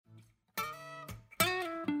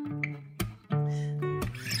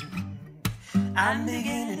I'm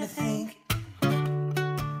beginning to think.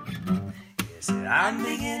 Yes, I'm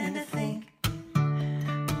beginning to think.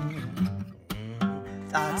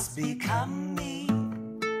 Thoughts become me.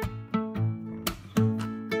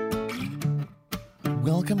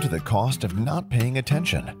 Welcome to The Cost of Not Paying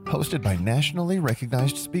Attention, hosted by nationally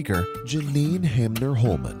recognized speaker Janine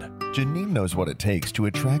Hamner-Holman. Janine knows what it takes to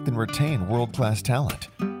attract and retain world-class talent.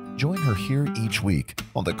 Join her here each week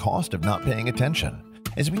on The Cost of Not Paying Attention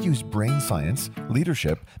as we use brain science,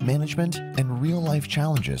 leadership, management, and real-life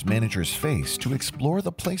challenges managers face to explore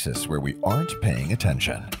the places where we aren't paying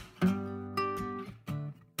attention.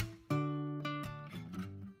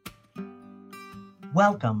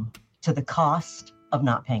 Welcome to The Cost of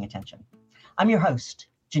Not Paying Attention. I'm your host,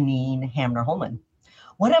 Janine Hamner-Holman.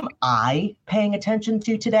 What am I paying attention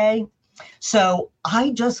to today? So I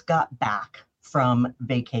just got back from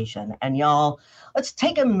vacation, and y'all, let's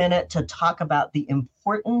take a minute to talk about the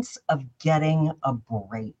importance of getting a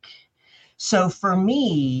break. So for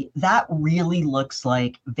me, that really looks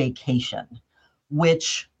like vacation,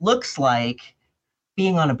 which looks like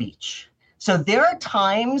being on a beach. So there are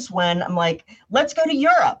times when I'm like, let's go to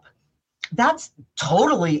Europe. That's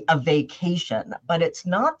totally a vacation, but it's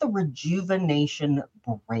not the rejuvenation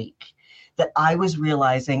break that I was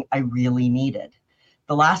realizing I really needed.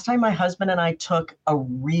 The last time my husband and I took a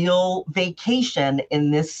real vacation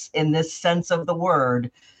in this sense of the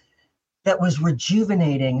word that was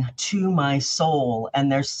rejuvenating to my soul.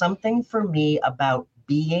 And there's something for me about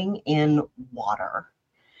being in water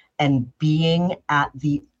and being at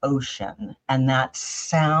the ocean and that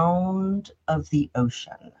sound of the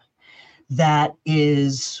ocean that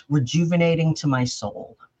is rejuvenating to my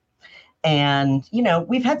soul. And, you know,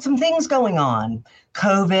 we've had some things going on,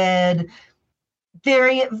 COVID,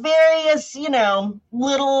 various, you know,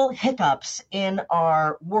 little hiccups in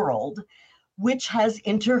our world, which has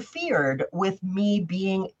interfered with me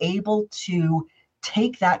being able to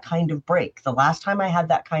take that kind of break. The last time I had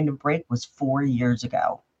that kind of break was 4 years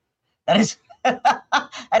ago. That is,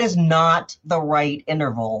 that is not the right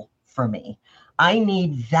interval for me. I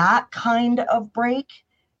need that kind of break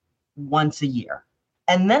once a year.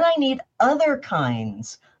 And then I need other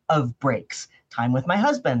kinds of breaks, time with my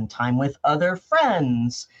husband, time with other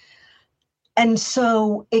friends. And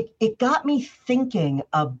so it got me thinking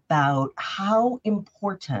about how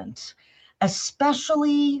important,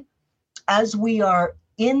 especially as we are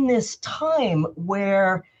in this time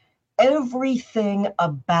where everything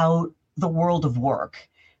about the world of work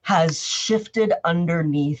has shifted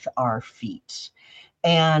underneath our feet.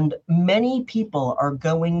 And many people are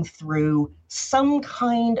going through some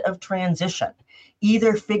kind of transition,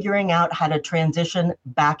 either figuring out how to transition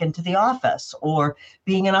back into the office or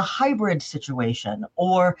being in a hybrid situation,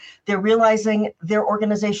 or they're realizing their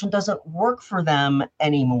organization doesn't work for them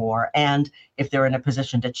anymore. And if they're in a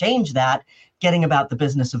position to change that, getting about the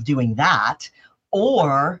business of doing that,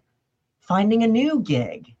 or finding a new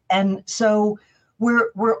gig. And so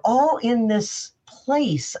we're all in this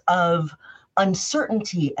place of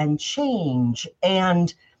uncertainty and change,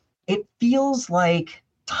 and it feels like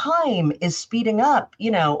time is speeding up.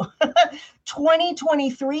 You know,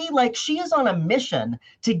 2023, like she is on a mission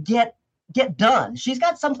to get done. She's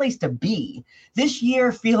got someplace to be. This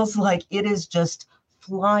year feels like it is just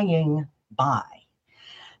flying by.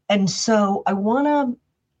 And so I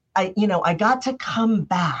got to come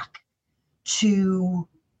back to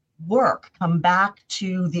work, come back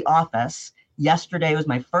to the office. Yesterday was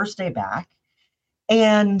my first day back.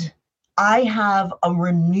 And I have a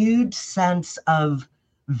renewed sense of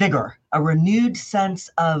vigor, a renewed sense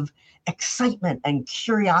of excitement and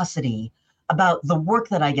curiosity about the work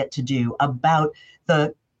that I get to do, about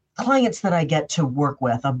the clients that I get to work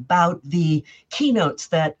with, about the keynotes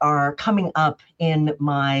that are coming up in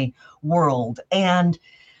my world. And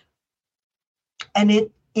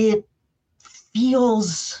it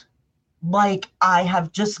feels like I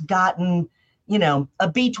have just gotten, you know, a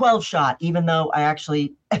B12 shot, even though I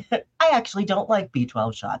actually don't like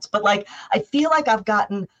B12 shots, but like, I feel like I've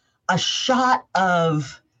gotten a shot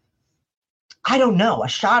of, I don't know, a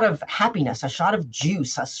shot of happiness, a shot of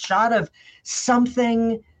juice, a shot of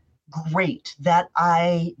something great that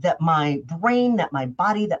my brain, that my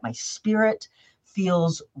body, that my spirit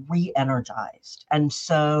feels re-energized. And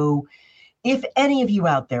so if any of you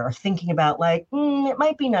out there are thinking about like, it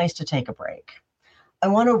might be nice to take a break, I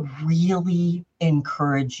want to really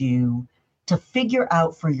encourage you to figure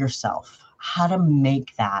out for yourself how to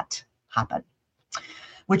make that happen.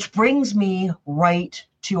 Which brings me right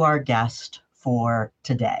to our guest for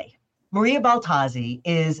today. Maria Baltazzi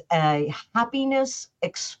is a happiness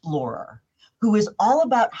explorer who is all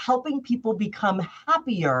about helping people become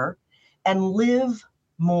happier and live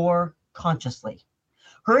more consciously.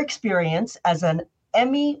 Her experience as an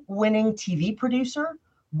Emmy-winning TV producer,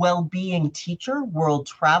 well-being teacher, world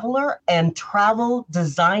traveler, and travel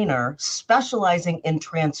designer specializing in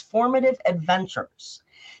transformative adventures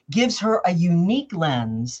gives her a unique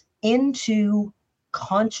lens into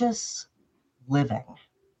conscious living.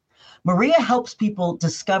 Maria helps people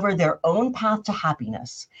discover their own path to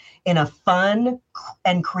happiness in a fun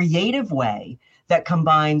and creative way that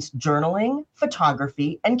combines journaling,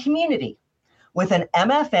 photography, and community. With an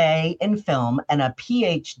MFA in film and a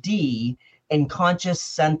PhD in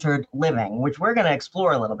conscious-centered living, which we're going to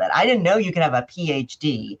explore a little bit. I didn't know you could have a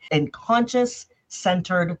PhD in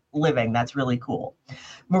conscious-centered living. That's really cool.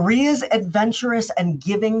 Maria's adventurous and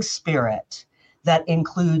giving spirit that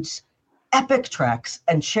includes epic treks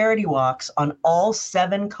and charity walks on all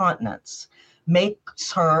 7 continents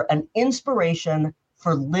makes her an inspiration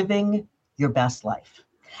for living your best life.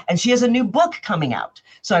 And she has a new book coming out.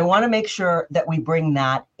 So I want to make sure that we bring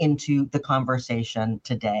that into the conversation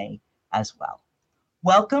today as well.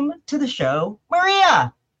 Welcome to the show,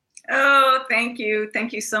 Maria. Oh, thank you.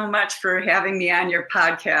 Thank you so much for having me on your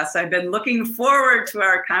podcast. I've been looking forward to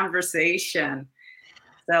our conversation.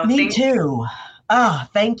 So Me too. Oh,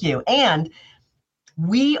 thank you. And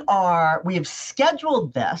we have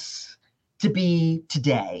scheduled this to be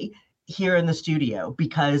today here in the studio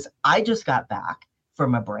because I just got back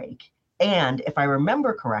from a break. And if I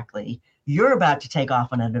remember correctly, you're about to take off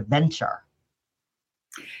on an adventure.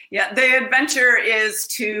 Yeah, the adventure is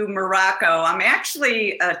to Morocco. I'm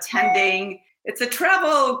actually attending, it's a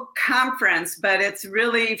travel conference, but it's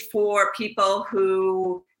really for people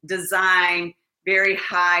who design very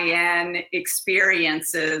high-end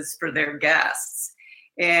experiences for their guests.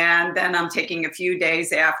 And then I'm taking a few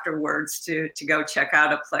days afterwards to go check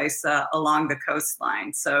out a place along the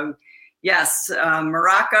coastline. So yes,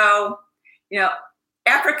 Morocco,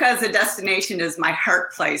 Africa as a destination is my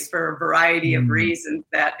heart place for a variety of reasons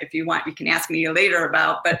that if you want, you can ask me later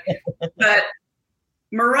about. But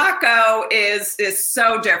Morocco is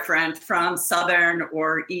so different from Southern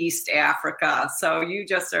or East Africa. So you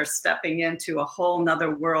just are stepping into a whole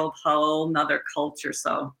nother world, whole nother culture.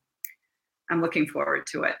 So I'm looking forward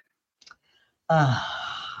to it.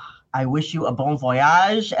 I wish you a bon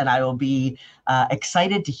voyage, and I will be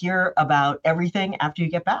excited to hear about everything after you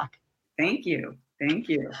get back. Thank you. Thank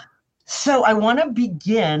you. So I want to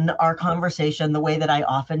begin our conversation the way that I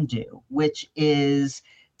often do, which is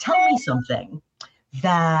tell me something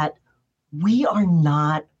that we are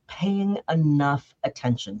not paying enough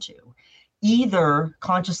attention to, either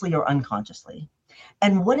consciously or unconsciously.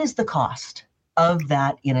 And what is the cost of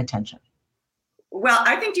that inattention? Well,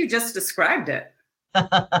 I think you just described it.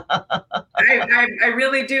 I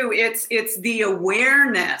really do. It's the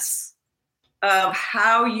awareness of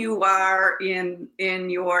how you are in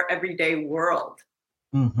your everyday world.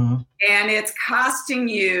 Mm-hmm. And it's costing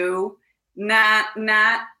you not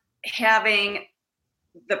having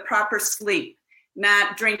the proper sleep,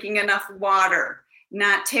 not drinking enough water,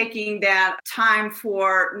 not taking that time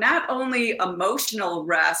for not only emotional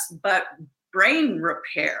rest, but brain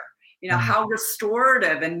repair. How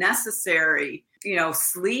restorative and necessary,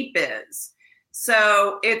 sleep is.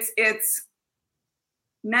 So it's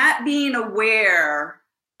not being aware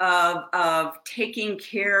of taking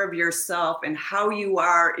care of yourself and how you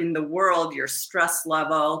are in the world, your stress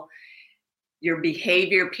level, your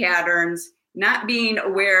behavior patterns, not being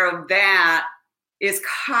aware of that is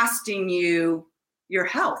costing you your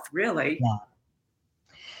health, really.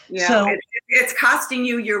 Yeah. So it's costing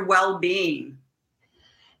you your well-being.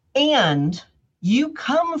 And you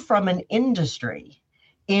come from an industry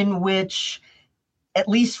in which, at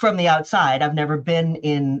least from the outside, I've never been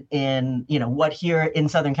in what here in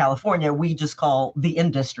Southern California we just call the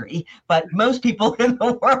industry, but most people in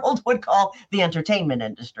the world would call the entertainment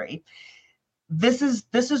industry. This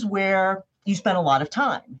is where you spend a lot of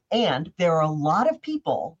time, and there are a lot of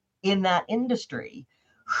people in that industry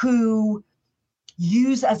who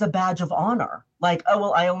use as a badge of honor, like, oh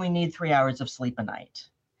well, I only need 3 hours of sleep a night,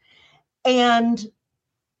 and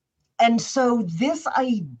so this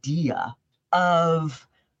idea of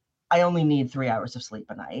I only need 3 hours of sleep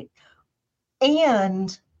a night,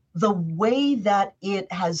 and the way that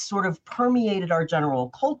it has sort of permeated our general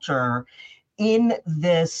culture in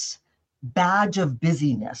this badge of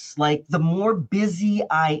busyness, like the more busy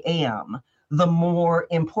I am, the more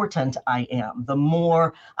important I am, the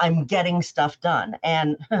more I'm getting stuff done.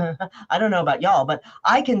 And I don't know about y'all, but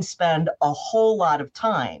I can spend a whole lot of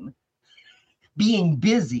time being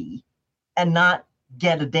busy and not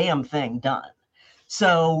get a damn thing done.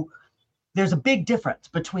 So there's a big difference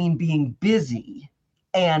between being busy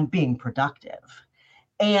and being productive.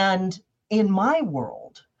 And in my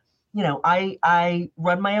world, I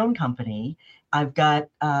run my own company. I've got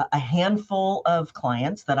a handful of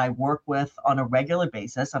clients that I work with on a regular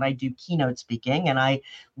basis, and I do keynote speaking, and I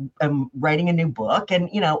am writing a new book. And,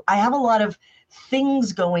 I have a lot of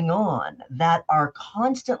things going on that are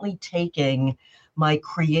constantly taking my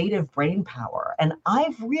creative brain power. And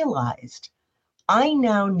I've realized I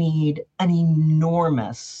now need an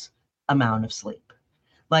enormous amount of sleep.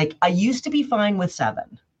 Like, I used to be fine with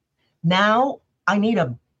 7. Now I need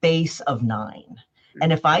a base of 9.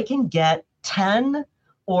 And if I can get 10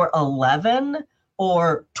 or 11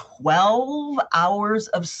 or 12 hours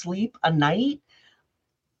of sleep a night,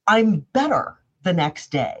 I'm better the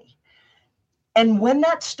next day. And when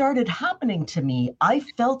that started happening to me, I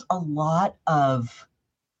felt a lot of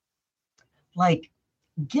like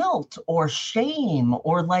guilt or shame,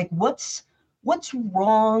 or like, what's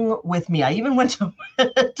wrong with me? I even went to,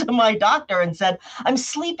 to my doctor and said, I'm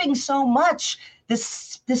sleeping so much.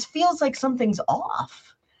 This feels like something's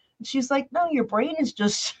off. And she's like, no, your brain is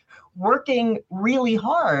just working really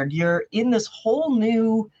hard. You're in this whole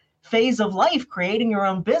new phase of life, creating your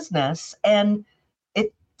own business. And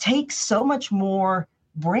it takes so much more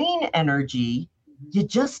brain energy. You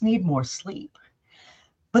just need more sleep.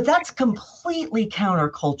 But that's completely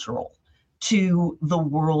countercultural to the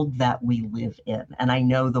world that we live in. And I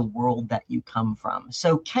know the world that you come from.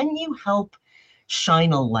 So can you help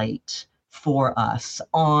shine a light for us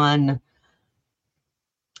on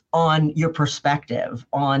your perspective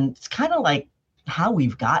on it's kind of like how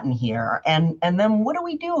we've gotten here, and then what do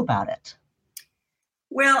we do about it?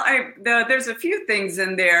 Well, there's a few things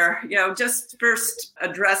in there, just first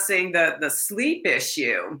addressing the sleep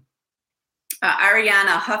issue.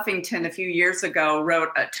 Arianna Huffington a few years ago wrote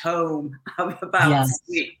a tome about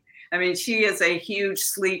sleep. I mean, she is a huge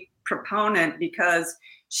sleep proponent because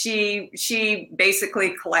she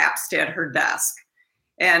basically collapsed at her desk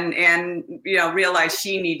and realized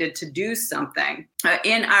she needed to do something.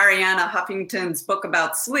 In Arianna Huffington's book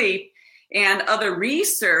about sleep and other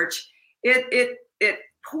research, it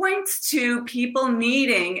points to people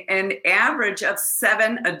needing an average of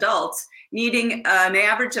 7 adults needing an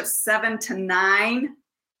average of 7 to 9,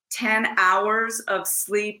 10 hours of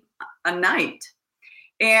sleep a night.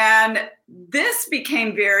 And this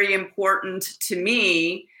became very important to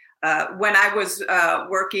me when I was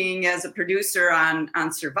working as a producer on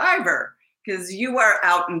Survivor, because you are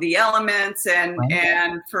out in the elements. And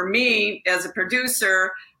for me as a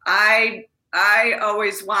producer, I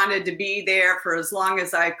always wanted to be there for as long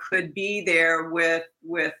as I could be there with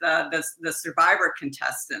the Survivor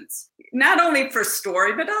contestants, not only for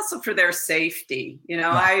story, but also for their safety.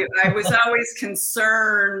 I was always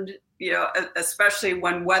concerned, especially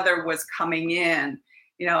when weather was coming in,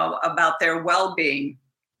 about their well-being.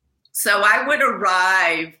 So I would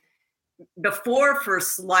arrive before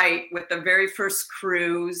first light with the very first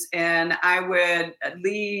cruise, and I would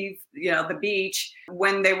leave, the beach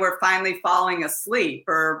when they were finally falling asleep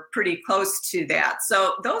or pretty close to that.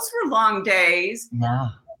 So those were long days.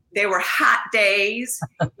 Yeah. They were hot days.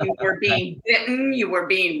 You were being bitten. You were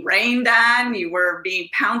being rained on. You were being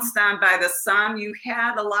pounced on by the sun. You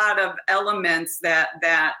had a lot of elements that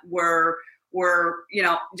were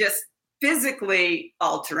just physically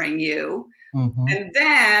altering you. Mm-hmm. And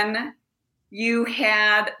then you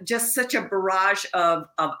had just such a barrage of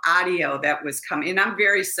audio that was coming. And I'm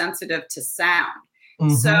very sensitive to sound.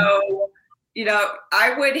 Mm-hmm. So,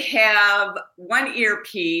 I would have one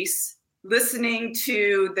earpiece listening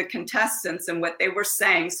to the contestants and what they were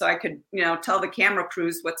saying so I could, tell the camera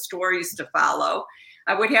crews what stories to follow.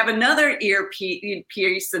 I would have another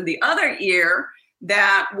earpiece in the other ear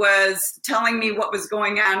that was telling me what was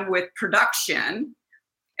going on with production.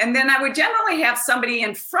 And then I would generally have somebody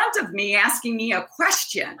in front of me asking me a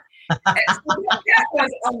question. So that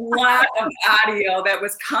was a lot of audio that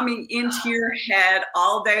was coming into your head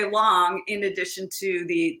all day long, in addition to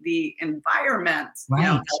the environment.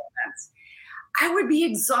 Right. I would be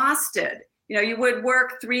exhausted. You would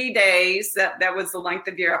work 3 days. That was the length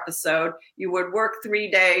of your episode. You would work 3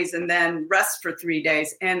 days and then rest for 3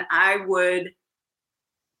 days. And I would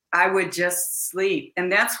just sleep.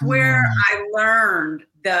 And that's where I learned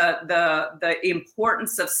the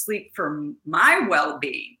importance of sleep for my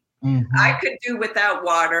well-being. Mm-hmm. I could do without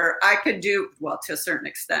water. I could do, well, to a certain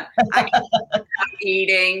extent, I could do without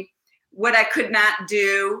eating. What I could not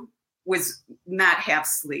do was not have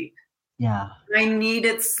sleep. Yeah. I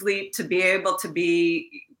needed sleep to be able to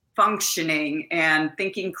be functioning and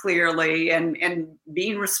thinking clearly and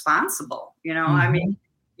being responsible. Mm-hmm. I mean,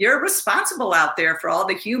 you're responsible out there for all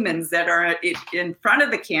the humans that are in front of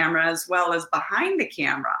the camera as well as behind the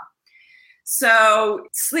camera. So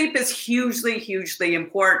sleep is hugely, hugely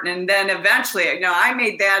important. And then eventually, I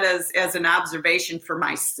made that as an observation for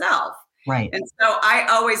myself. Right. And so I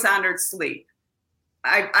always honored sleep.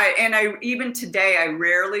 I even today, I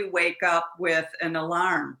rarely wake up with an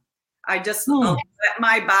alarm. I just I'll let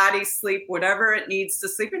my body sleep whatever it needs to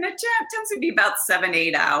sleep. And it tends to be about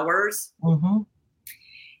 7-8 hours. Mm-hmm.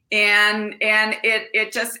 And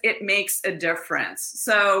it makes a difference.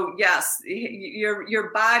 So yes,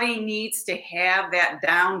 your body needs to have that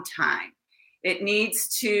downtime. It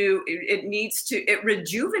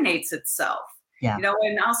rejuvenates itself. Yeah.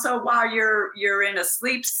 And also while you're in a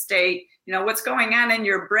sleep state, what's going on in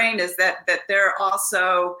your brain is that there are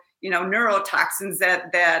also, neurotoxins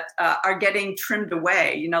that are getting trimmed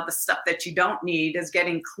away. The stuff that you don't need is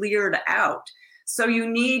getting cleared out. So you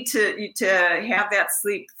need to have that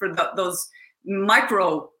sleep for those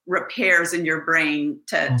micro repairs in your brain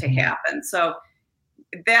to happen. So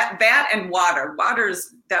that and water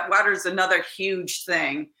is another huge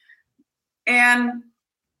thing. And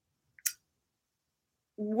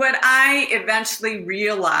what I eventually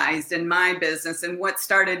realized in my business and what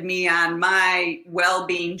started me on my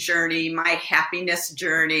well-being journey, my happiness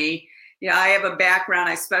journey, I have a background,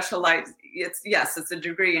 I specialize, it's a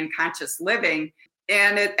degree in conscious living,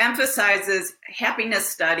 and it emphasizes happiness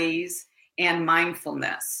studies and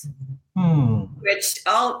mindfulness, which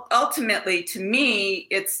ultimately to me,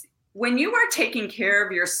 it's when you are taking care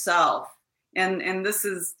of yourself, and this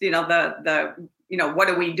is, the what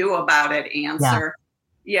do we do about it answer.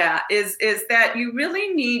 Is that you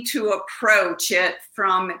really need to approach it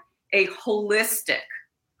from a holistic,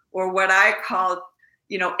 or what I call,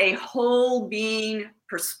 a whole being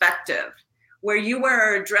perspective, where you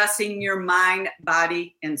are addressing your mind,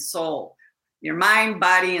 body, and soul, your mind,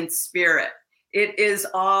 body, and spirit. It is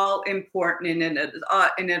all important, and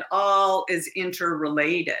it all is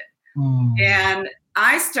interrelated. And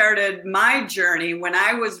I started my journey when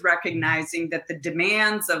I was recognizing that the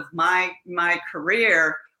demands of my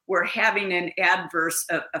career were having an adverse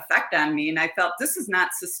effect on me. And I felt this is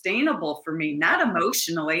not sustainable for me, not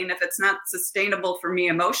emotionally. And if it's not sustainable for me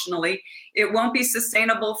emotionally, it won't be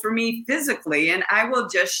sustainable for me physically. And I will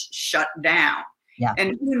just shut down. Yeah.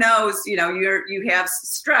 And who knows, you have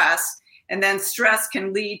stress, and then stress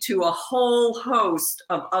can lead to a whole host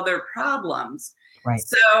of other problems. Right.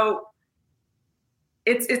 So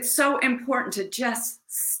it's so important to just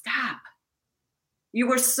stop. You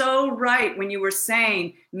were so right when you were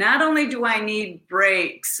saying, not only do I need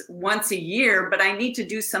breaks once a year, but I need to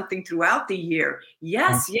do something throughout the year.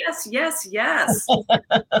 Yes. So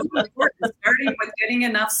important, starting with getting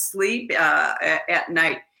enough sleep at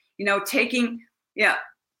night.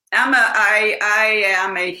 I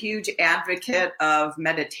am a huge advocate of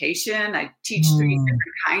meditation. I teach 3 different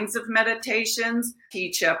kinds of meditations.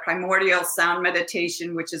 Teach a primordial sound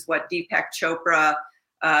meditation, which is what Deepak Chopra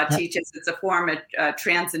teaches. It's a form of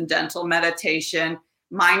transcendental meditation,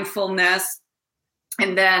 mindfulness,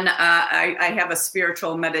 and then I have a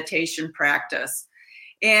spiritual meditation practice.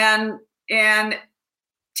 And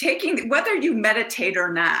taking, whether you meditate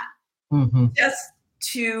or not, just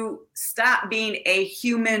to stop being a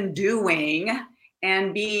human doing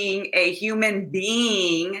and being a human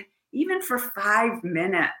being, even for 5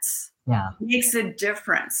 minutes, makes a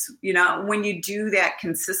difference, when you do that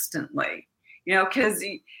consistently, because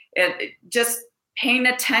just paying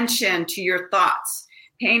attention to your thoughts,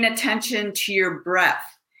 paying attention to your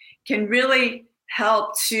breath can really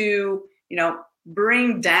help to,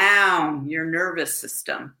 bring down your nervous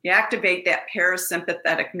system. You activate that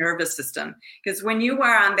parasympathetic nervous system, because when you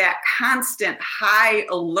are on that constant high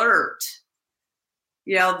alert,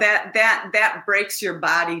 that breaks your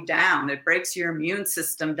body down. It breaks your immune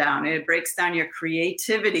system down. It breaks down your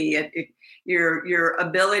creativity, your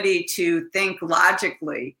ability to think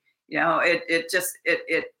logically.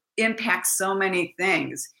 It impacts so many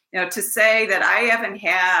things. To say that I haven't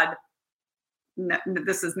had,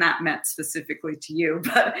 this is not meant specifically to you,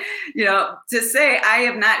 but to say I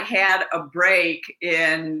have not had a break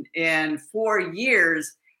in 4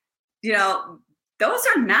 years, those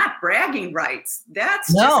are not bragging rights.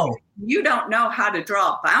 That's just, you don't know how to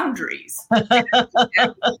draw boundaries.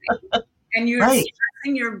 And you're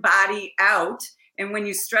stressing your body out. And when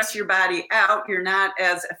you stress your body out, you're not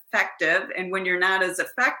as effective. And when you're not as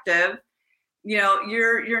effective,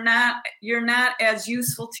 you're not as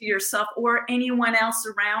useful to yourself or anyone else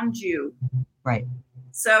around you. Right.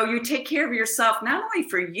 So you take care of yourself, not only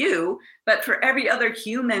for you, but for every other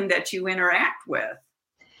human that you interact with.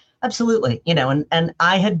 Absolutely. And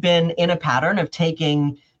I had been in a pattern of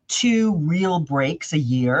taking 2 real breaks a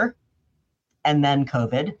year and then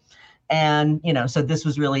COVID. And, so this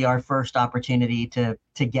was really our first opportunity to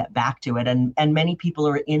get back to it. And many people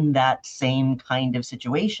are in that same kind of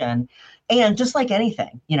situation. And just like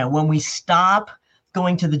anything, when we stop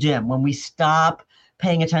going to the gym, when we stop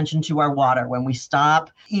paying attention to our water, when we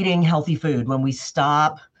stop eating healthy food, when we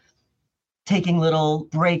stop taking little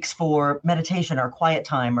breaks for meditation or quiet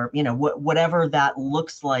time, or, whatever that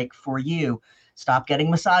looks like for you, stop getting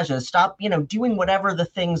massages, stop, doing whatever the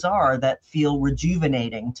things are that feel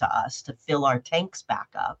rejuvenating to us to fill our tanks back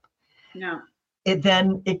up. Yeah.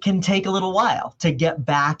 It can take a little while to get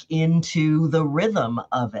back into the rhythm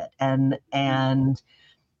of it. And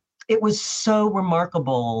it was so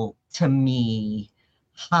remarkable to me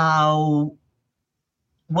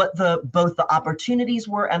what both the opportunities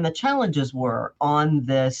were and the challenges were on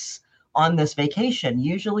this vacation.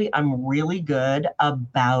 Usually I'm really good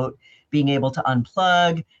about being able to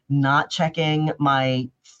unplug, not checking my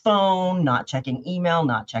phone, not checking email,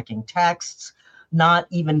 not checking texts, not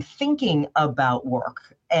even thinking about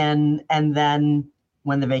work. And then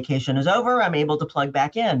when the vacation is over, I'm able to plug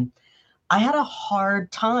back in. I had a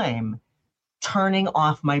hard time turning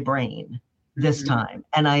off my brain this time.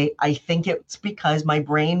 And I think it's because my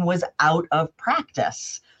brain was out of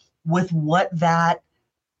practice with what that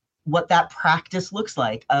practice looks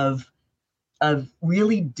like of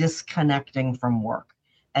really disconnecting from work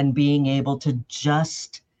and being able to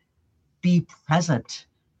just be present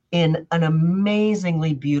in an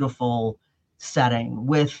amazingly beautiful setting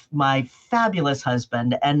with my fabulous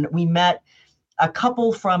husband. And we met a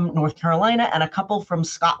couple from North Carolina and a couple from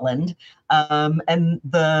Scotland. And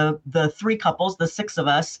the 3 couples, the 6 of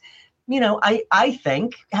us, I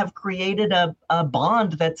think have created a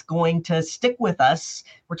bond that's going to stick with us.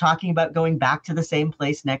 We're talking about going back to the same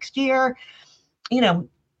place next year.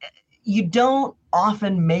 You don't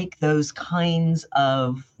often make those kinds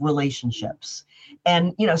of relationships.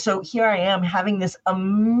 And, so here I am having this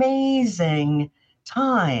amazing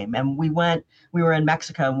time. And we were in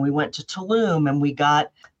Mexico and we went to Tulum and we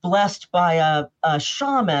got blessed by a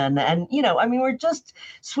shaman. And, we're just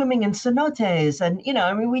swimming in cenotes. And,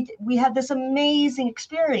 we had this amazing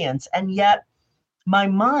experience. And yet my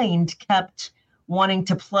mind kept wanting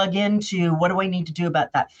to plug into, what do I need to do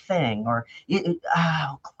about that thing? Or,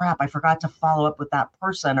 oh crap, I forgot to follow up with that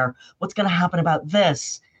person, or what's going to happen about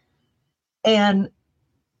this? And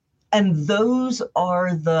those are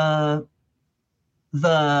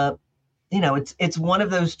it's one of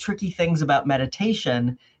those tricky things about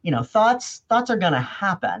meditation. Thoughts are going to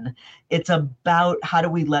happen. It's about how do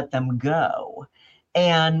we let them go?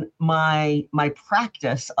 And my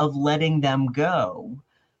practice of letting them go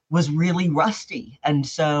was really rusty. And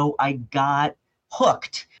so I got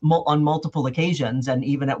hooked on multiple occasions. And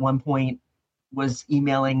even at one point was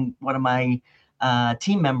emailing one of my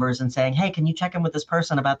team members and saying, hey, can you check in with this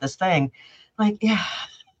person about this thing? Like, yeah,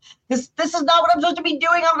 this is not what I'm supposed to be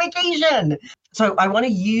doing on vacation. So I want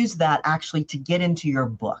to use that actually to get into your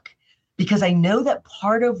book, because I know that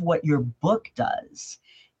part of what your book does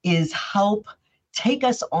is help take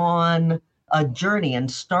us on a journey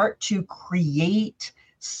and start to create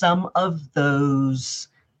some of those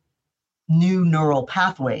new neural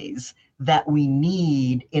pathways that we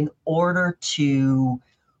need in order to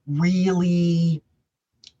really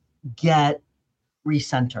get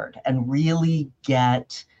recentered and really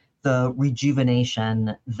get the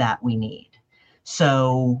rejuvenation that we need.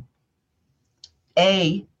 So,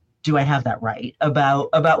 A, do I have that right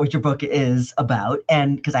about what your book is about?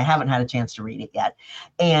 And because I haven't had a chance to read it yet.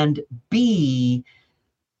 And B,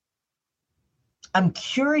 I'm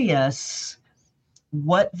curious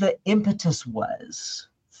what the impetus was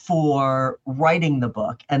for writing the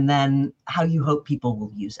book, and then how you hope people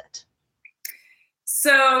will use it.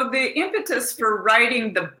 So the impetus for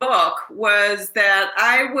writing the book was that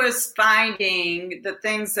I was finding the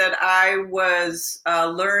things that I was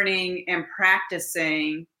learning and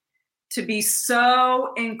practicing to be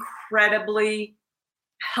so incredibly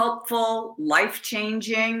helpful,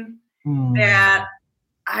 life-changing, that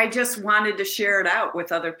I just wanted to share it out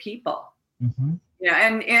with other people. Mm-hmm. Yeah,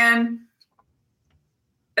 and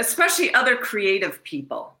especially other creative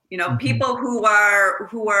people, people who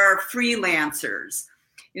are freelancers,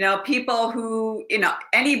 people who,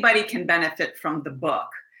 anybody can benefit from the book.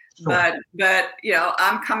 Sure. But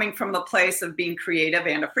I'm coming from a place of being creative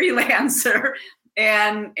and a freelancer.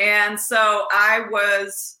 And so I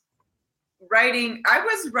was writing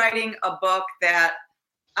a book that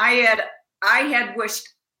I had wished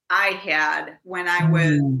I had when I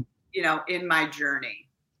was, in my journey.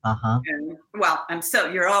 Uh-huh. And, well,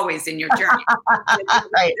 you're always in your journey.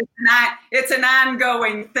 Right. It's an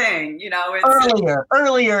ongoing thing,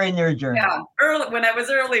 Earlier in your journey. Yeah, when I was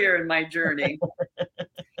earlier in my journey.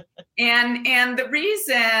 And the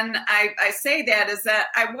reason I say that is that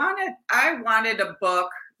I wanted a book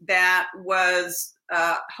that was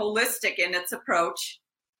holistic in its approach,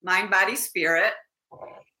 mind, body, spirit,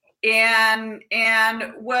 and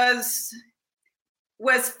was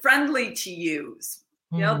friendly to use.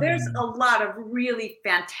 There's a lot of really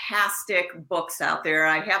fantastic books out there.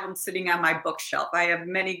 I have them sitting on my bookshelf. I have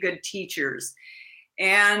many good teachers.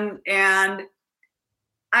 And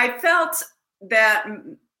I felt that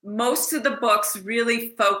most of the books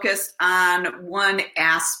really focused on one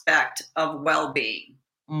aspect of well-being.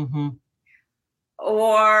 Mm-hmm.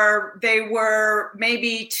 Or they were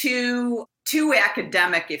maybe too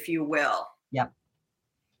academic, if you will. Yep.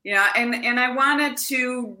 And I wanted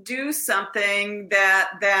to do something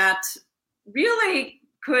that really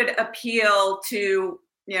could appeal to,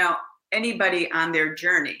 anybody on their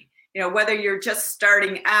journey, whether you're just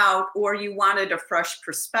starting out or you wanted a fresh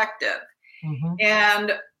perspective. Mm-hmm.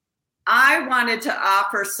 And I wanted to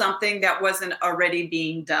offer something that wasn't already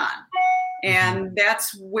being done. And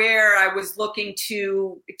that's where I was looking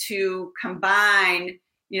to combine,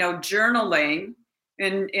 journaling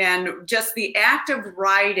and just the act of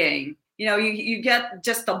writing. You get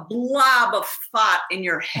just a blob of thought in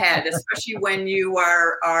your head, especially when you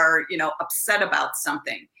are upset about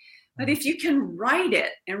something. But if you can write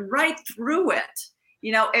it and write through it,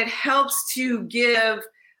 it helps to give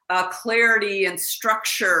clarity and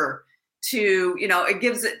structure to, it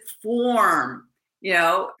gives it form.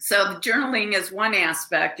 So the journaling is one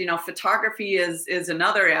aspect, photography is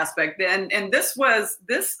another aspect. And this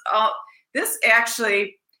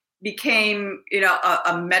actually became,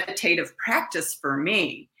 a meditative practice for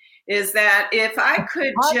me, is that if I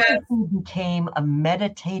could became a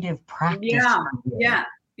meditative practice. Yeah.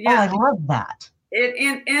 Oh, I love that.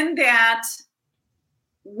 In that,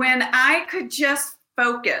 when I could just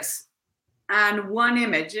focus on one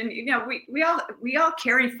image, and we all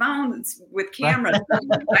carry phones with cameras,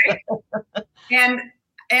 right? And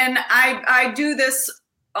I do this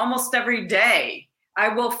almost every day. I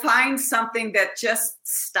will find something that just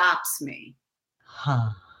stops me,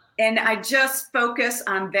 and I just focus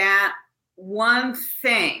on that one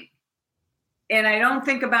thing, and I don't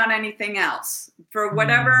think about anything else for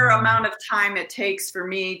whatever amount of time it takes for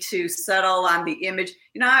me to settle on the image.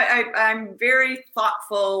 I'm very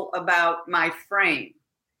thoughtful about my frame.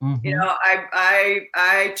 Mm-hmm.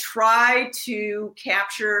 I try to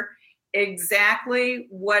capture exactly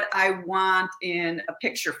what I want in a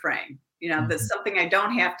picture frame. That's something I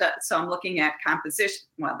don't have to. So I'm looking at composition.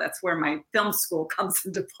 Well, that's where my film school comes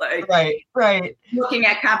into play. Right. Looking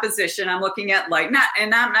at composition, I'm looking at light.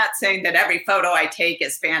 And I'm not saying that every photo I take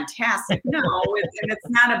is fantastic. No, and it's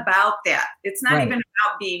not about that. It's not even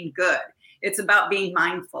about being good. It's about being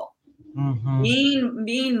mindful. Mm-hmm.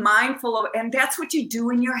 Being mindful of, and that's what you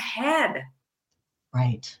do in your head.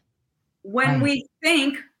 Right. When we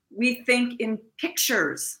think in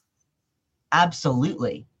pictures.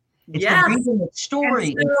 Absolutely. It's the reason that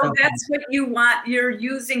story. So that's what you want. You're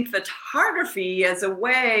using photography as a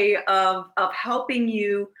way of helping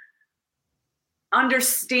you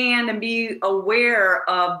understand and be aware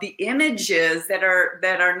of the images that are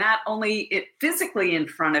not only physically in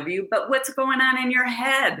front of you, but what's going on in your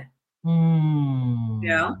head. And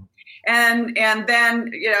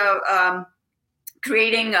then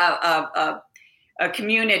creating a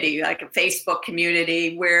community, like a Facebook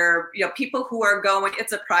community, where people who are going,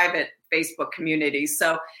 it's a private Facebook community.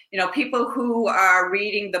 So people who are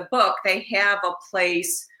reading the book, they have a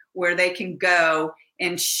place where they can go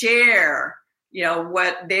and share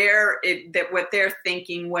what they're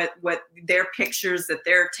thinking, what their pictures that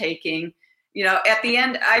they're taking. At the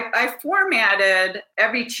end, I formatted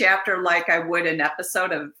every chapter like I would an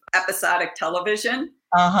episode of episodic television.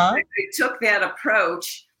 I took that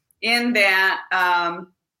approach in that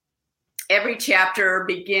every chapter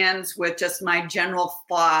begins with just my general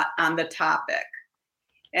thought on the topic.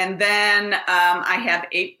 And then I have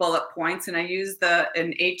 8 bullet points, and I use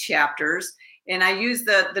in 8 chapters. And I use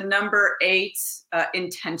the number 8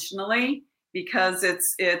 intentionally, because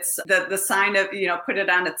it's the sign of, put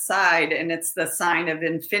it on its side, and it's the sign of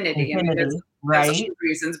infinity. I mean, there's a few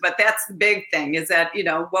reasons, but that's the big thing, is that,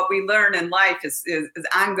 what we learn in life is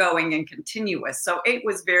ongoing and continuous. So 8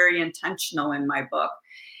 was very intentional in my book.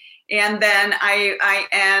 And then I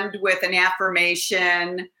end with an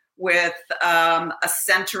affirmation with a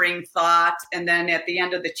centering thought. And then at the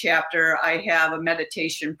end of the chapter, I have a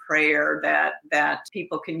meditation prayer that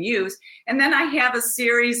people can use. And then I have a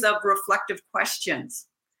series of reflective questions.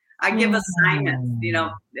 I give assignments,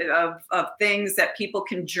 of things that people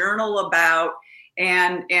can journal about,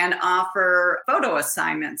 and offer photo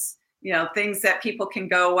assignments, things that people can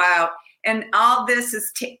go out. And all this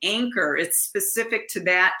is to anchor. It's specific to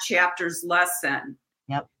that chapter's lesson.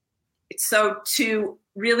 Yep. So to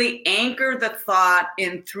really anchor the thought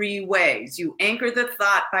in 3 ways. You anchor the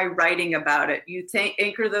thought by writing about it. You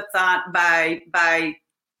anchor the thought by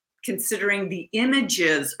considering the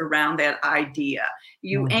images around that idea.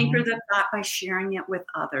 You anchor the thought by sharing it with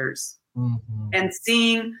others and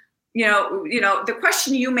seeing, the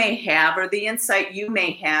question you may have or the insight you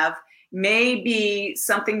may have may be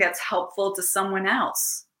something that's helpful to someone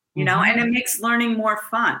else, and it makes learning more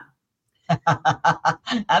fun.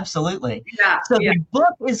 Absolutely. Yeah. So the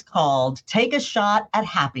book is called Take a Shot at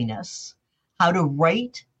Happiness: How to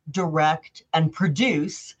Write, Direct, and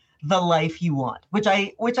Produce the Life You Want, which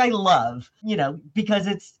I love, because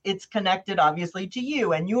it's connected obviously to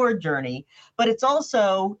you and your journey, but it's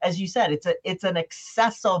also, as you said, it's an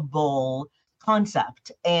accessible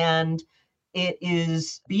concept, and it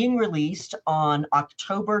is being released on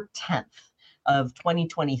October 10th of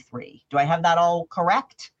 2023. Do I have that all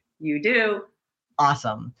correct? You do.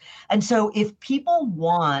 Awesome. And so if people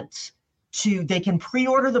want to, they can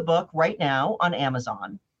pre-order the book right now on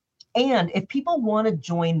Amazon. And if people want to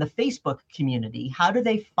join the Facebook community, how do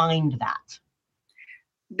they find that?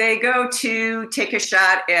 They go to Take a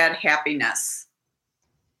Shot at Happiness.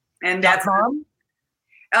 And that's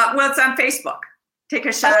it's on Facebook. Take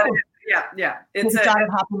a shot. Oh. Yeah. It's a Shot of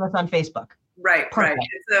Happiness on Facebook. Right. Perfect.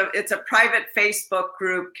 It's a private Facebook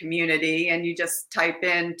group community, and you just type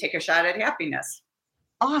in Take a Shot at Happiness.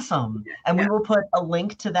 Awesome. And we will put a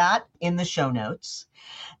link to that in the show notes.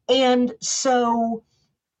 And so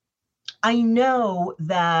I know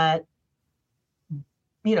that,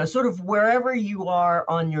 sort of wherever you are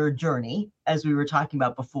on your journey, as we were talking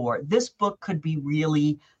about before, this book could be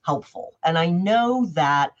really helpful. And I know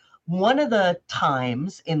that one of the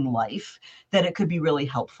times in life that it could be really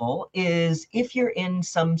helpful is if you're in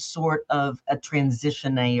some sort of a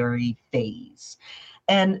transitionary phase.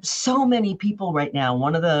 And so many people right now,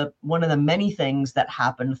 one of the many things that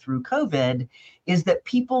happened through COVID is that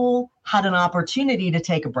people had an opportunity to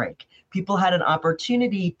take a break. People had an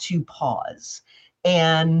opportunity to pause.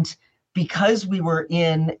 And because we were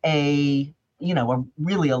in a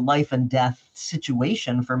really a life and death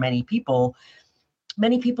situation for many people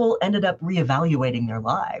ended up reevaluating their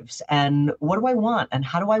lives. And what do I want? And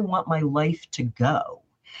how do I want my life to go?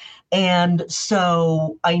 And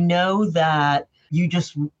so I know that you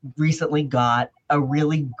just recently got a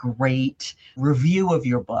really great review of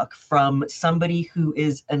your book from somebody who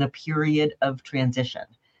is in a period of transition.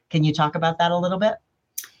 Can you talk about that a little bit?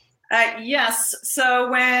 Yes. So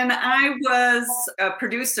when I was a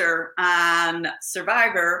producer on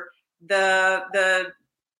Survivor, the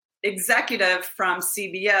executive from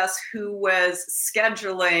CBS who was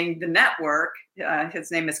scheduling the network,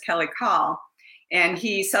 his name is Kelly Call, and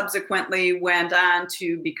he subsequently went on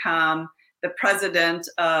to become the president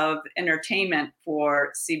of entertainment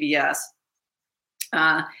for CBS.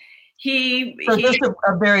 Just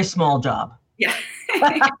a very small job. Yeah.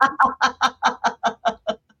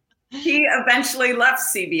 He eventually left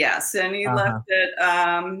CBS, and he left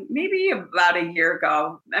it maybe about a year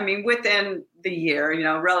ago. I mean, within the year,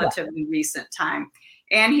 relatively recent time.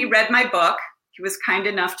 And he read my book. He was kind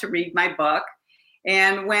enough to read my book.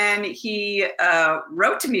 And when he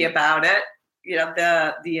wrote to me about it,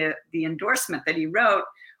 the endorsement that he wrote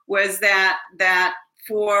was that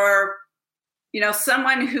for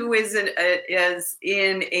someone who is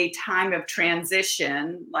in a time of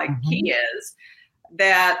transition like he is,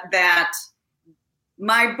 that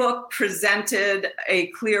my book presented a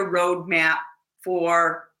clear roadmap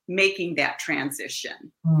for making that transition,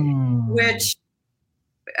 which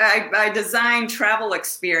I design travel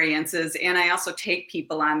experiences, and I also take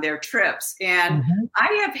people on their trips. And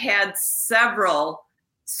I have had several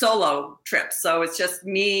solo trips. So it's just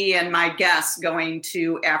me and my guests going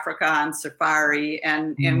to Africa on safari,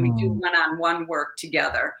 and we do one-on-one work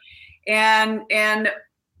together. And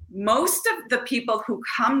most of the people who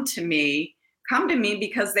come to me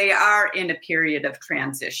because they are in a period of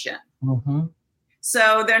transition.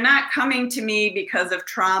 So they're not coming to me because of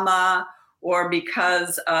trauma or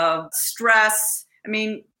because of stress. I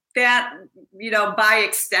mean, that, by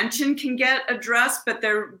extension can get addressed, but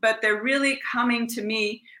they're really coming to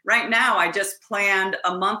me right now. I just planned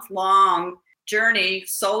a month-long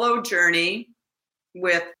solo journey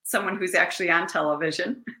with someone who's actually on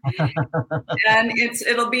television. And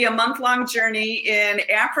it'll be a month-long journey in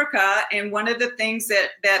Africa. And one of the things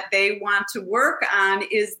that they want to work on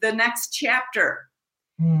is the next chapter.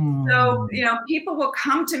 So, people will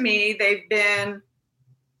come to me. They've been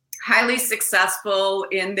highly successful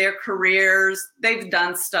in their careers. They've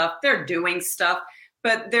done stuff, they're doing stuff,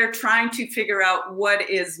 but they're trying to figure out what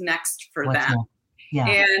is next for them. Next? Yeah.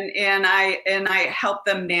 And I help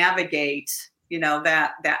them navigate,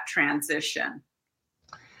 that transition.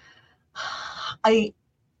 I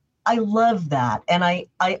love that. And I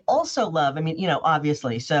also love,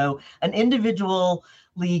 obviously, so an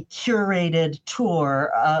individually curated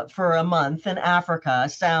tour for a month in Africa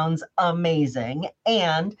sounds amazing,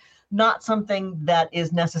 and not something that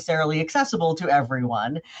is necessarily accessible to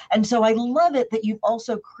everyone. And so I love it that you've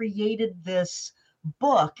also created this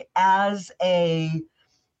book as a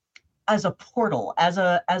portal, as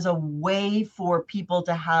a way for people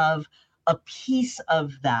to have a piece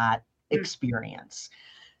of that experience.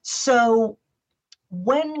 So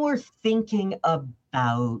when we're thinking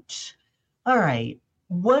about, all right,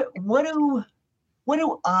 what do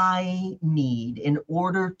I need in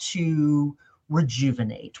order to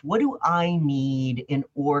rejuvenate? What do I need in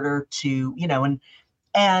order to,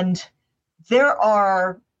 and there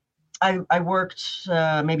are, I worked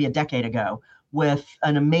maybe a decade ago with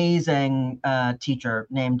an amazing teacher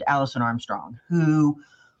named Allison Armstrong, who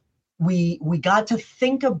we got to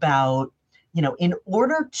think about, in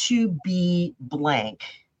order to be blank,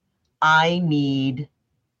 I need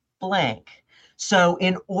blank. So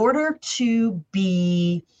in order to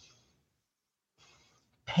be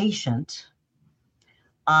patient,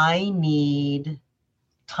 I need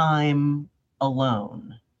time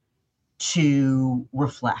alone to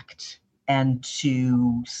reflect and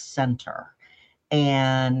to center.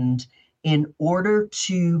 And in order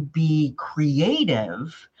to be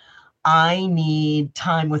creative, I need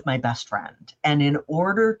time with my best friend. And in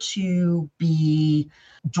order to be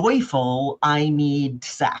joyful, I need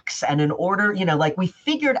sex. And in order, we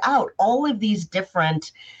figured out all of these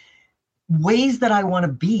different ways that I want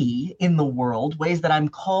to be in the world, ways that I'm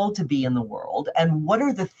called to be in the world, and what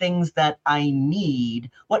are the things that I need,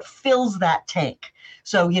 what fills that tank.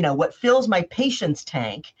 So, what fills my patience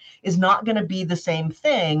tank is not going to be the same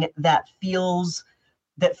thing that fuels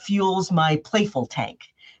my playful tank.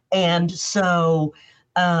 And so,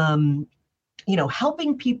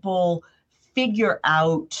 helping people figure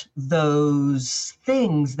out those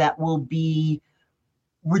things that will be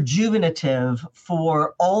rejuvenative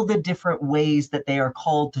for all the different ways that they are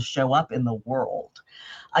called to show up in the world,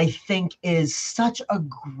 I think is such a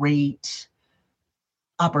great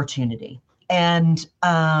opportunity. And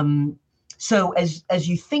so as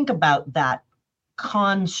you think about that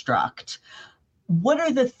construct, what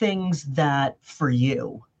are the things that for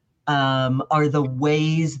you are the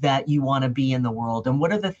ways that you want to be in the world? And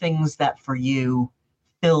what are the things that for you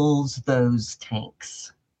fills those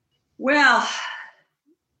tanks? Well,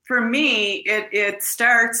 for me, it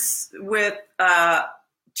starts with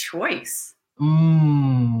choice.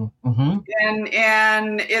 Mm-hmm.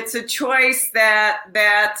 And it's a choice that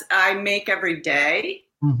I make every day.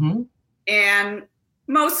 Mm-hmm. And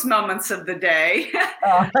most moments of the day.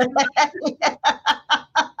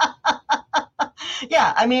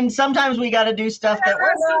 Yeah, sometimes we got to do stuff that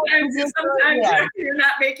sometimes you're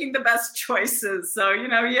not making the best choices. So, you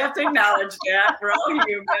have to acknowledge that. We're all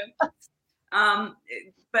human.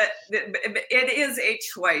 But it is a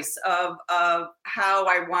choice of how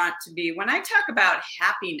I want to be. When I talk about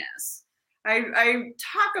happiness, I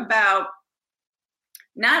talk about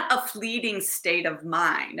not a fleeting state of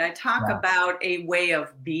mind. I talk about a way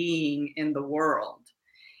of being in the world.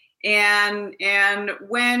 And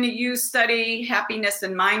when you study happiness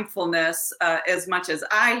and mindfulness as much as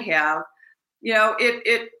I have,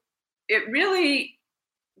 it really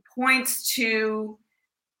points to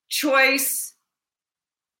choice,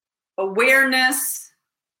 awareness,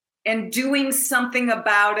 and doing something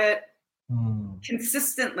about it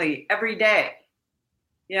consistently every day.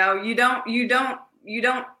 You don't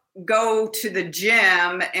go to the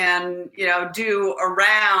gym and do a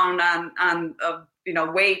round on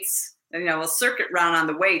weights, a circuit round on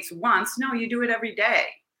the weights once. No, you do it every day.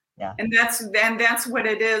 Yeah. And that's what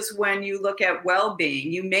it is when you look at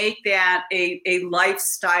well-being. You make that a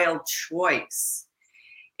lifestyle choice.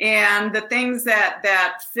 And the things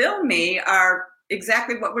that fill me are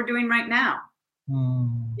exactly what we're doing right now.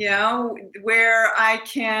 Where I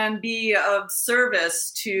can be of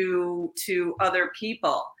service to other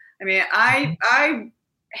people. I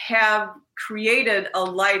have created a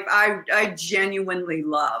life I genuinely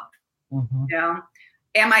love.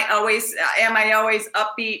 Am I always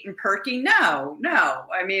upbeat and perky? No.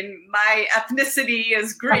 I mean, my ethnicity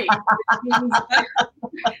is Greek.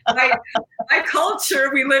 my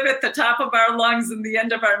culture, we live at the top of our lungs and the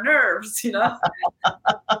end of our nerves, you know.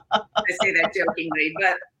 I say that jokingly,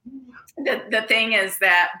 but the thing is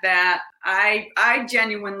that I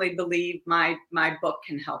genuinely believe my book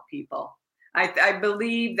can help people. I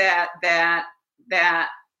believe that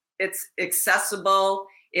it's accessible,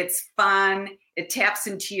 it's fun, it taps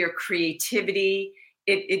into your creativity,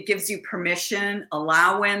 it gives you permission,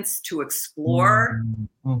 allowance to explore.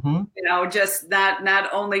 Mm-hmm. You know, just not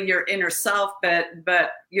only your inner self,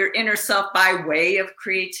 but your inner self by way of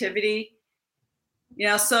creativity. You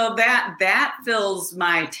know, so that fills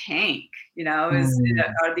my tank. You know,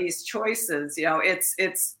 are these choices? You know,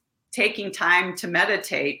 it's taking time to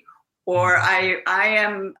meditate, or I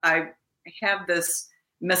have this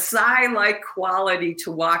Messiah-like quality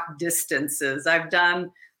to walk distances. I've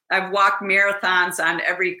walked marathons on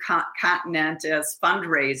every continent as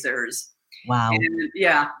fundraisers. Wow. And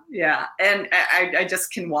yeah. And I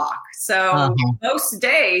just can walk. So most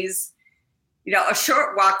days, you know, a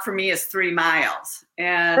short walk for me is 3 miles.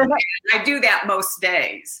 And I do that most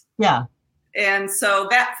days. Yeah. And so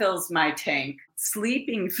that fills my tank.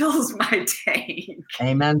 Sleeping fills my tank.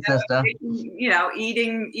 Amen, sister. You know,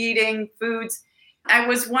 eating foods. I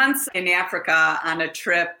was once in Africa on a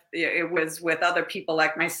trip. It was with other people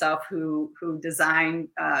like myself who design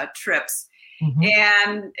trips.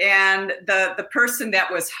 Mm-hmm. And the person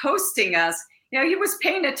that was hosting us, you know, he was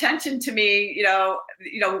paying attention to me, you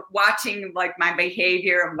know, watching like my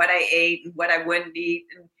behavior and what I ate and what I wouldn't eat.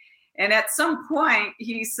 And at some point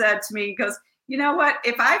he said to me, he goes, you know what,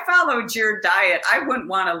 if I followed your diet, I wouldn't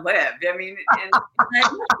want to live. I mean, and I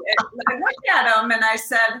looked at him and I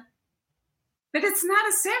said, but it's not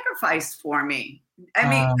a sacrifice for me. I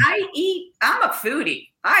mean, I'm a foodie.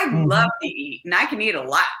 I love to eat and I can eat a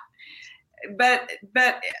lot, but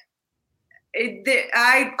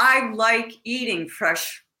I like eating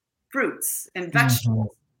fresh fruits and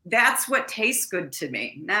vegetables. That's what tastes good to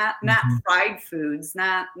me. Not fried foods,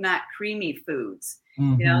 not creamy foods.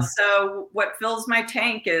 You know, so what fills my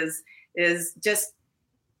tank is just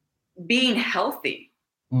being healthy,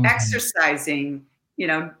 exercising, you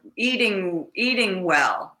know, eating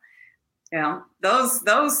well. You know,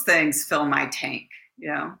 those things fill my tank, you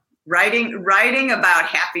know. Writing about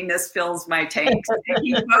happiness fills my tank.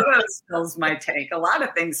 Taking photos fills my tank. A lot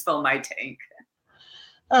of things fill my tank.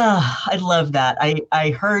 I love that. I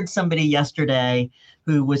heard somebody yesterday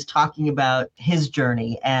who was talking about his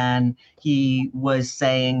journey, and he was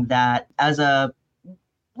saying that as a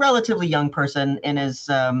relatively young person in his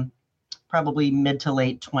probably mid to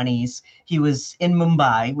late 20s, he was in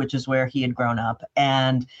Mumbai, which is where he had grown up,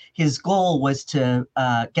 and his goal was to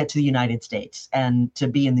get to the United States and to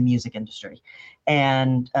be in the music industry.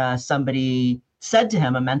 And somebody said to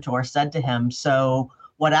him, a mentor said to him, so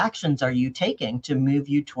what actions are you taking to move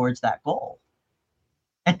you towards that goal?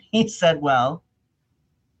 And he said, well,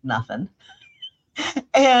 nothing.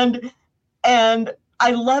 and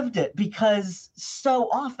I loved it, because so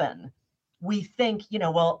often we think, you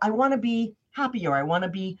know, well, I want to be happier. I want to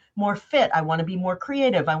be more fit. I want to be more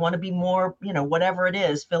creative. I want to be more, you know, whatever it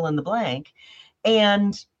is, fill in the blank.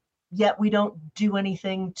 And yet we don't do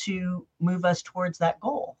anything to move us towards that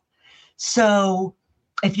goal. So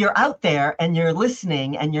if you're out there and you're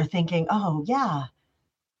listening and you're thinking, oh yeah,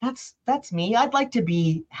 that's me. I'd like to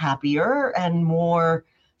be happier and more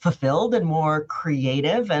fulfilled and more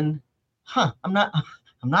creative, and I'm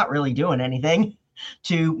not really doing anything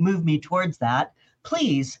to move me towards that.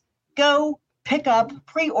 Please go pick up,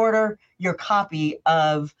 pre-order your copy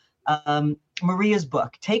of Maria's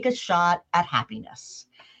book, Take a Shot at Happiness.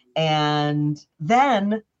 And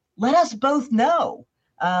then let us both know.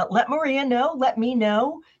 Let Maria know, let me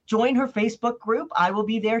know, join her Facebook group. I will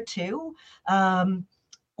be there too.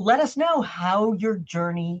 Let us know how your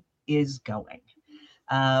journey is going.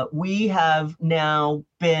 We have now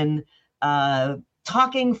been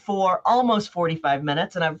talking for almost 45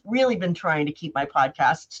 minutes, and I've really been trying to keep my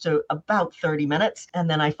podcasts to about 30 minutes. And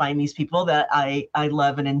then I find these people that I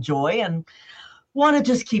love and enjoy and want to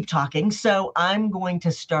just keep talking. So I'm going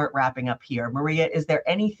to start wrapping up here. Maria, is there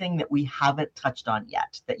anything that we haven't touched on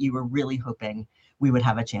yet that you were really hoping we would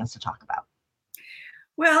have a chance to talk about?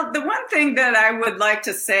 Well, the one thing that I would like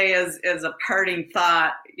to say as a parting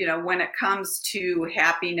thought, you know, when it comes to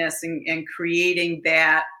happiness and creating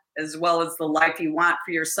that, as well as the life you want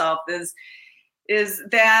for yourself, is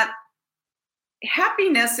that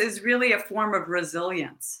happiness is really a form of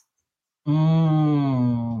resilience.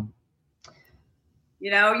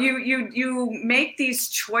 You make these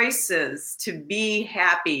choices to be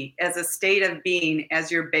happy as a state of being, as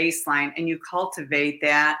your baseline, and you cultivate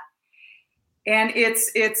that. And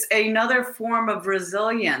it's another form of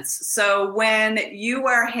resilience. So when you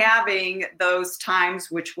are having those times,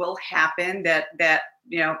 which will happen, that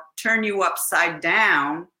turn you upside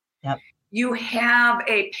down, Yep. You have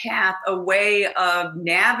a path, a way of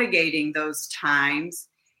navigating those times,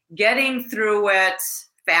 getting through it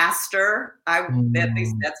faster. At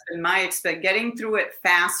least that's been my experience, getting through it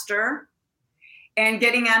faster and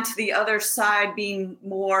getting onto the other side, being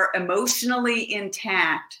more emotionally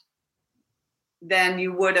intact than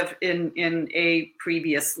you would have in a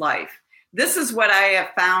previous life. This is what I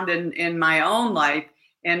have found in my own life,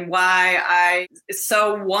 and why I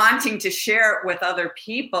so wanting to share it with other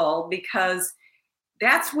people, because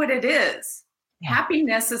that's what it is.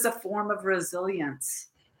 Happiness is a form of resilience.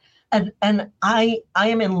 And I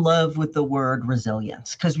am in love with the word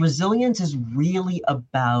resilience, because resilience is really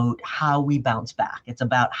about how we bounce back. It's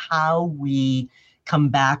about how we come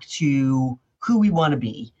back to who we want to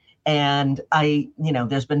be. And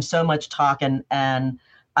there's been so much talk, and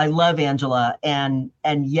I love Angela, and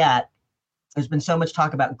yet there's been so much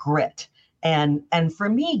talk about grit. And for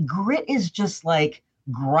me, grit is just like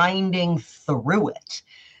grinding through it.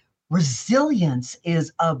 Resilience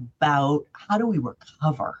is about how do we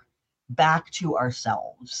recover back to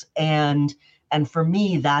ourselves. And for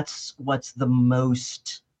me, that's what's the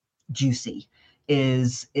most juicy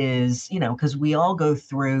is, because we all go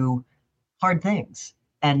through hard things.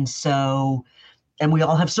 And we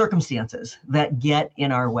all have circumstances that get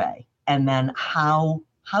in our way. And then how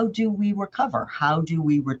do we recover? How do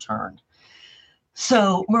we return?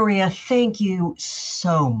 So, Maria, thank you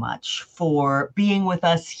so much for being with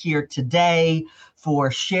us here today,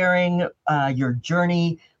 for sharing your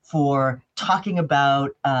journey, for talking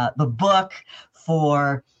about the book,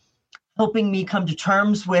 for helping me come to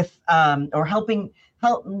terms with, I'm gonna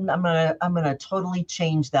totally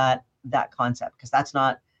change that concept, because that's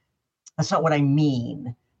not what I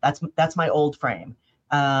mean. That's my old frame.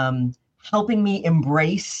 Helping me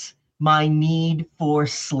embrace my need for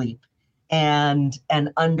sleep and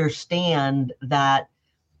understand that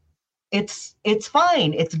it's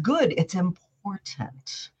fine, it's good, it's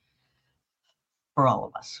important for all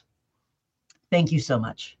of us. Thank you so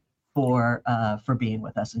much for being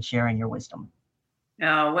with us and sharing your wisdom.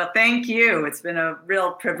 Oh, well, thank you. It's been a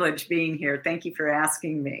real privilege being here. Thank you for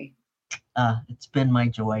asking me. It's been my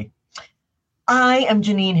joy. I am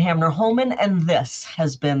Janine Hamner-Holman, and this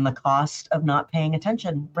has been The Cost of Not Paying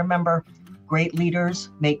Attention. Remember, great leaders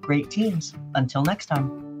make great teams. Until next time.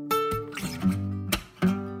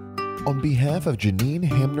 On behalf of Janine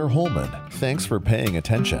Hamner-Holman, thanks for paying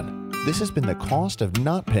attention. This has been The Cost of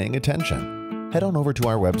Not Paying Attention. Head on over to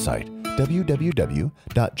our website,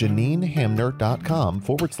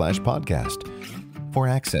 www.janinehamner.com/podcast, for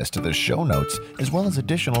access to the show notes as well as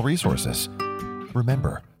additional resources.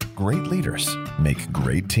 Remember, great leaders make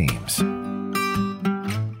great teams.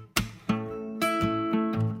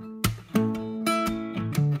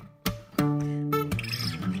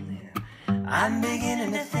 I'm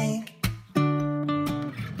beginning to think.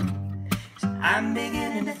 I'm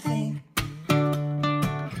beginning to think.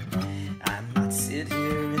 I might sit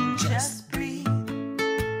here and just breathe.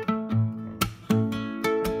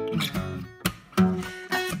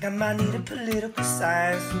 I think I might need a political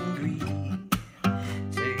science degree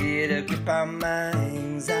to get a grip on my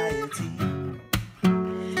anxiety.